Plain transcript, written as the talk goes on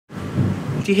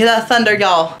Do you hear that thunder,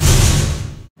 y'all?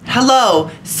 Hello.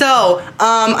 So,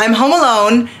 I'm home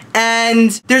alone,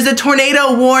 and there's a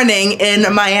tornado warning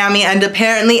in Miami, and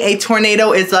apparently a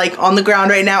tornado is like on the ground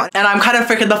right now, and I'm kind of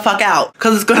freaking the fuck out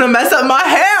because it's gonna mess up my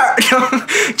hair.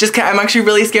 Just kidding. I'm actually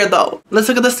really scared though. Let's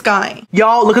look at the sky.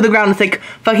 Y'all, look at the ground. It's like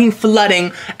fucking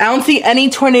flooding. I don't see any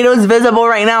tornadoes visible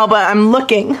right now, but I'm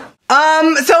looking.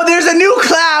 So there's a new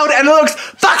cloud, and it looks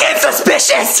fucking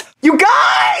suspicious. You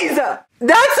guys!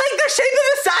 That's like the shape of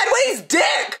a sideways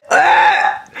dick!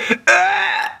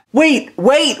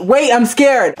 Wait, I'm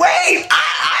scared. Wait!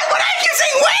 What I keep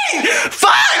saying wait!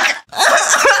 Fuck!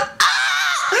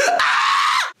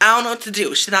 I don't know what to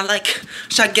do. Should I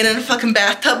get in a fucking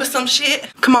bathtub or some shit?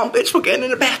 Come on, bitch, we're getting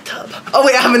in a bathtub. Oh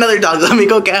wait, I have another dog. Let me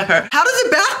go get her. How does a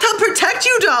bathtub protect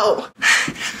you, though?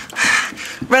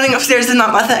 Running upstairs is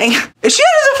not my thing. Is she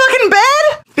under the fucking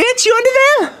bed? Bitch, you under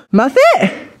there?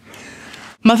 Muffet?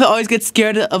 Muffet always gets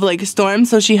scared of like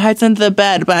storms, so she hides under the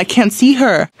bed, but I can't see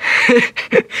her.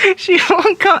 She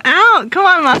won't come out. Come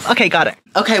on, Muffet. Okay, got it.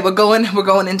 Okay, we're going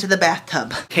into the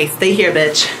bathtub. Okay, stay here,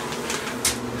 bitch.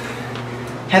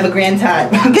 Have a grand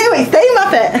time. Okay, wait, stay,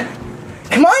 Muffet.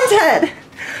 Come on, Ted.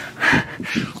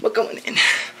 We're going in.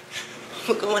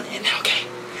 We're going in, okay.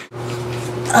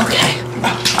 Okay.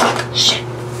 Oh, shit.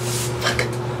 Fuck.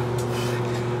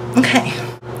 Okay.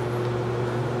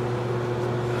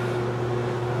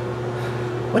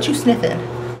 What you sniffing?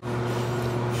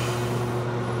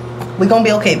 We gonna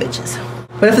be okay, bitches.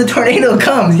 But if the tornado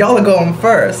comes, y'all are going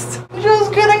first.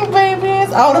 Just kidding,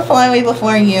 babies. I would've flown away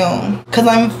before you. Cause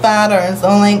I'm fatter, so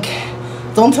like,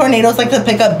 don't tornadoes like to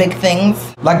pick up big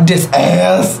things? Like this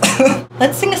ass.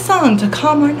 Let's sing a song to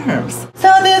calm our nerves.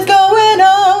 Something's going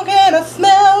on, can I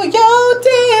smell your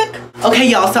dick? Okay,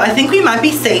 y'all, so I think we might be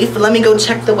safe. Let me go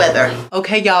check the weather.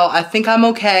 Okay, y'all, I think I'm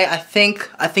okay. I think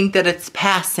that it's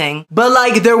passing. But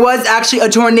like, there was actually a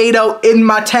tornado in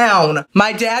my town.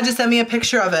 My dad just sent me a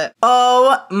picture of it.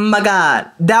 Oh my God.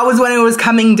 That was when it was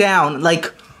coming down.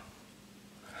 Like,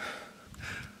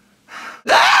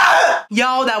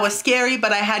 y'all, that was scary,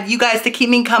 but I had you guys to keep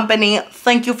me company.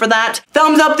 Thank you for that.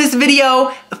 Thumbs up this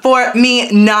video for me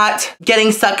not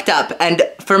getting sucked up and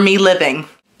for me living.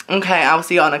 Okay, I'll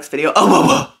see y'all next video. Oh,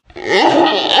 whoa,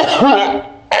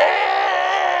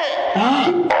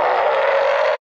 whoa.